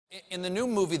In the new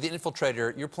movie, The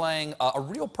Infiltrator, you're playing a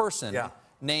real person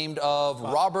named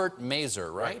Robert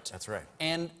Mazer, right? That's right.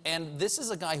 And this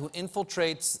is a guy who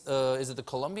infiltrates, is it the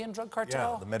Colombian drug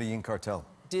cartel? Yeah, the Medellin cartel.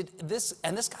 This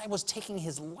guy was taking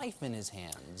his life in his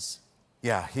hands.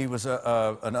 Yeah, he was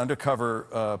an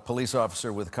undercover police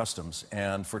officer with customs,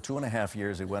 and for 2.5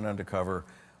 years he went undercover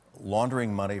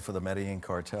laundering money for the Medellin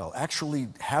cartel, actually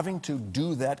having to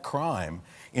do that crime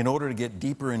in order to get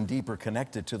deeper and deeper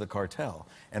connected to the cartel.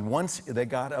 And once they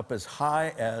got up as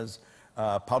high as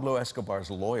Pablo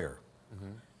Escobar's lawyer.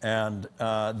 And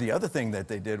the other thing that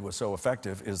they did was so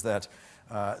effective is that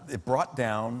it brought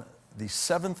down the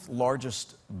 7th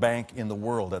largest bank in the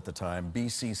world at the time,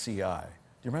 BCCI. Do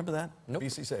you remember that? Nope.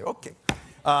 BCCI, okay.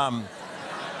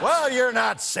 Well, you're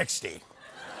not 60.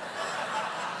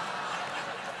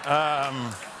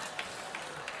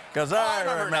 Because I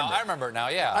remember. I remember it now,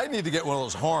 yeah. I need to get one of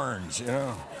those horns, you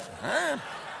know.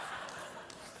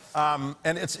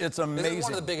 And it's amazing. This is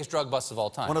one of the biggest drug busts of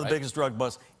all time, One of the biggest drug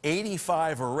busts.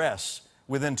 85 arrests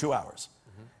within 2 hours.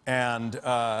 And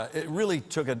it really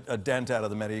took a dent out of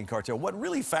the Medellin cartel. What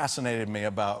really fascinated me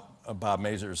about Bob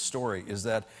Mazer's story is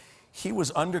that he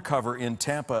was undercover in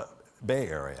Tampa Bay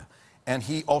area, and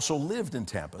he also lived in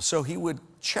Tampa. So he would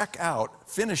check out,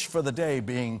 finish for the day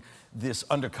being this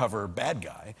undercover bad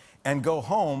guy, and go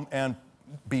home and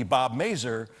be Bob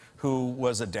Mazer, who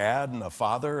was a dad and a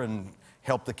father and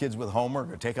help the kids with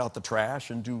homework or take out the trash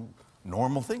and do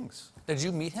normal things. Did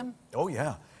you meet him? Oh,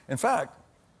 yeah. In fact,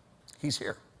 he's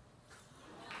here.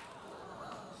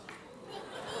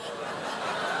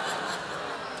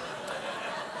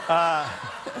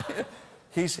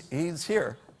 He's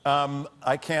here.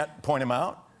 I can't point him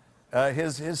out.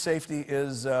 His safety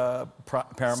is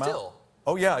paramount. Still?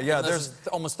 Oh, yeah, yeah. There's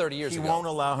almost 30 years ago. He won't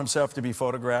allow himself to be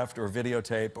photographed or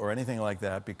videotaped or anything like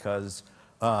that because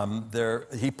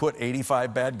he put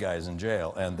 85 bad guys in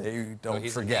jail, and they don't so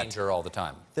he's forget. in danger all the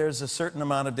time. There's a certain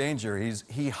amount of danger.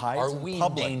 He hides Are in we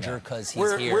public in danger now. because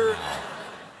he's here now?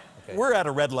 Okay. We're at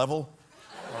a red level.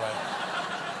 All right.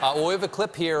 Well, we have a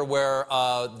clip here where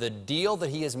the deal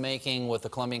that he is making with the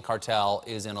Colombian cartel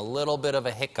is in a little bit of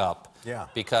a hiccup. Yeah.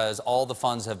 Because all the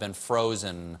funds have been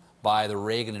frozen by the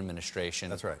Reagan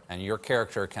administration. That's right. And your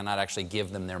character cannot actually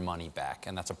give them their money back,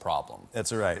 and that's a problem.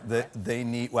 That's right.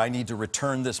 I need to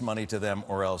return this money to them,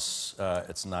 or else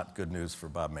it's not good news for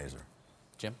Bob Mazer.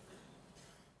 Jim?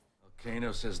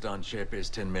 Cano says Don Chepe's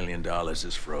 $10 million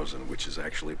is frozen, which is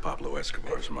actually Pablo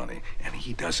Escobar's money. And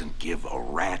he doesn't give a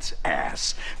rat's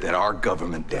ass that our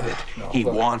government did it. He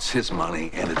wants his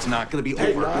money, and it's not going to be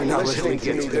over until he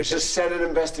gets it. There's a Senate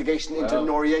investigation into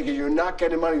Noriega. You're not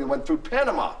getting money that went through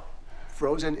Panama.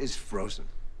 Frozen is frozen.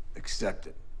 Accept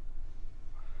it.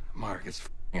 Mark, it's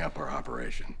f***ing up our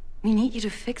operation. We need you to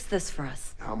fix this for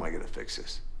us. How am I going to fix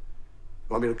this?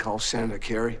 You want me to call Senator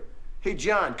Kerry? Hey,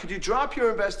 John, could you drop your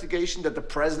investigation that the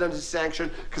president has sanctioned?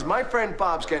 Because my friend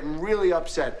Bob's getting really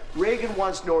upset. Reagan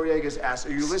wants Noriega's ass.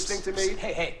 Are you listening to me?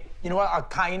 Hey, you know what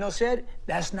Cano said?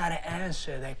 That's not an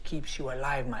answer that keeps you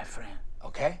alive, my friend,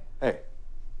 okay? Hey,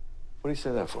 what did he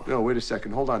say that for? No, wait a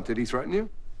second. Hold on. Did he threaten you?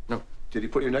 No. Did he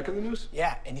put your neck in the noose?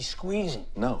 Yeah, and he's squeezing.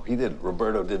 No, he didn't.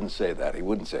 Roberto didn't say that. He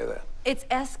wouldn't say that. It's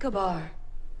Escobar.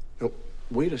 No,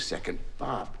 wait a second.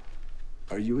 Bob,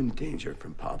 are you in danger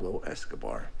from Pablo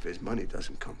Escobar if his money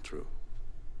doesn't come through?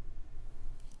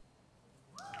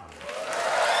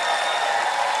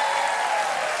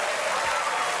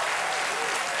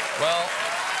 Well,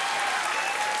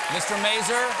 Mr.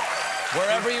 Mazer,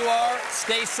 wherever you are,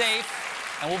 stay safe,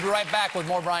 and we'll be right back with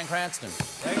more Bryan Cranston.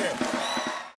 Thank you.